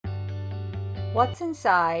What's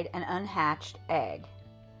inside an unhatched egg?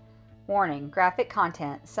 Warning, graphic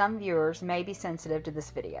content. Some viewers may be sensitive to this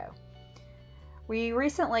video. We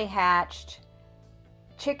recently hatched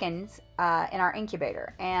chickens in our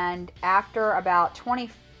incubator, and after about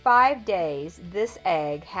 25 days, this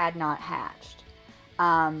egg had not hatched.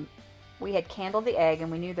 We had candled the egg and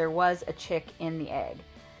we knew there was a chick in the egg.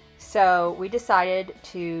 So we decided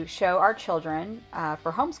to show our children,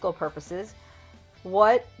 for homeschool purposes,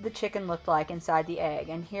 what the chicken looked like inside the egg.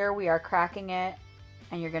 And here we are cracking it,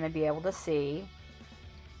 and you're going to be able to see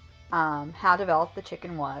how developed the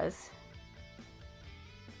chicken was.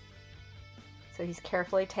 So he's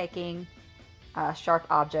carefully taking a sharp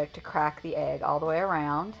object to crack the egg all the way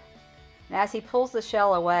around. And as he pulls the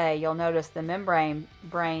shell away, you'll notice the membrane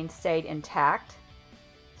stayed intact.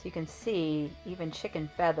 So you can see even chicken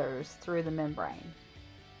feathers through the membrane.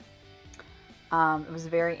 It was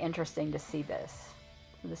very interesting to see this.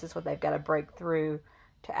 This is what they've got to break through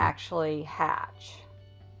to actually hatch.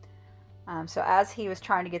 So as he was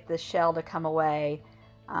trying to get the shell to come away,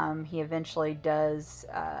 he eventually does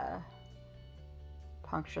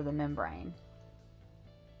puncture the membrane.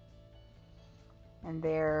 And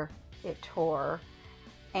there it tore.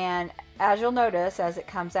 And as you'll notice as it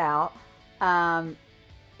comes out,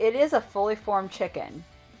 it is a fully formed chicken.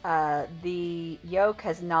 The yolk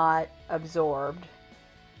has not absorbed,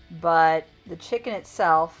 but the chicken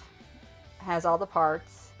itself has all the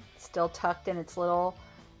parts. It's still tucked in its little,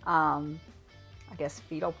 I guess,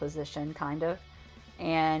 fetal position, kind of.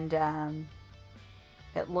 And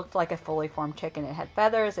it looked like a fully formed chicken. It had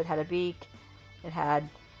feathers, it had a beak, it had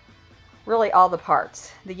really all the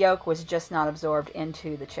parts. The yolk was just not absorbed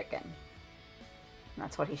into the chicken. And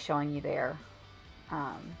that's what he's showing you there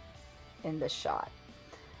in this shot.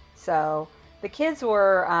 So the kids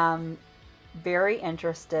were very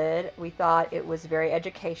interested. We thought it was very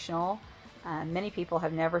educational. Many people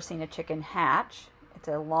have never seen a chicken hatch. It's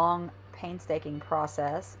a long, painstaking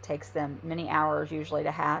process. It takes them many hours usually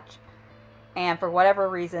to hatch. And for whatever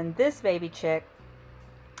reason, this baby chick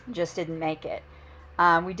just didn't make it.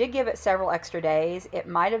 We did give it several extra days. It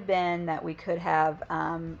might have been that we could have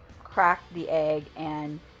cracked the egg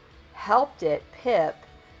and helped it pip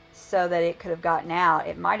so that it could have gotten out.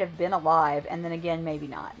 It might have been alive, and then again, maybe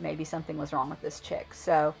not. Maybe something was wrong with this chick.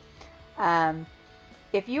 So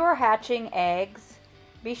if you are hatching eggs,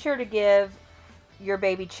 be sure to give your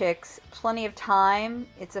baby chicks plenty of time.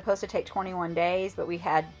 It's supposed to take 21 days, but we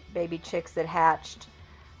had baby chicks that hatched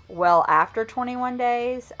well after 21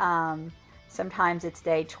 days. Sometimes it's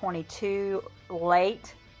day 22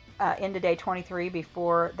 late into day 23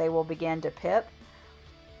 before they will begin to pip.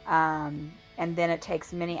 And then it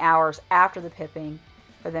takes many hours after the pipping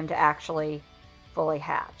for them to actually fully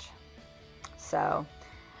hatch. So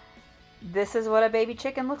this is what a baby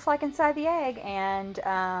chicken looks like inside the egg, and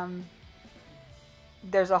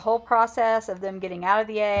there's a whole process of them getting out of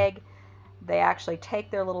the egg. They actually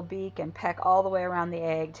take their little beak and peck all the way around the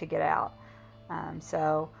egg to get out.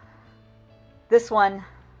 So this one,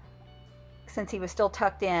 since he was still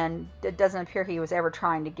tucked in, it doesn't appear he was ever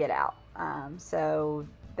trying to get out. So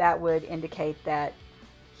that would indicate that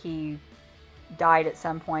he died at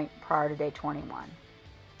some point prior to day 21.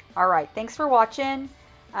 Alright, thanks for watching,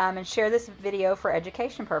 and share this video for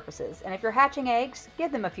education purposes. And if you're hatching eggs,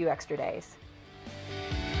 give them a few extra days.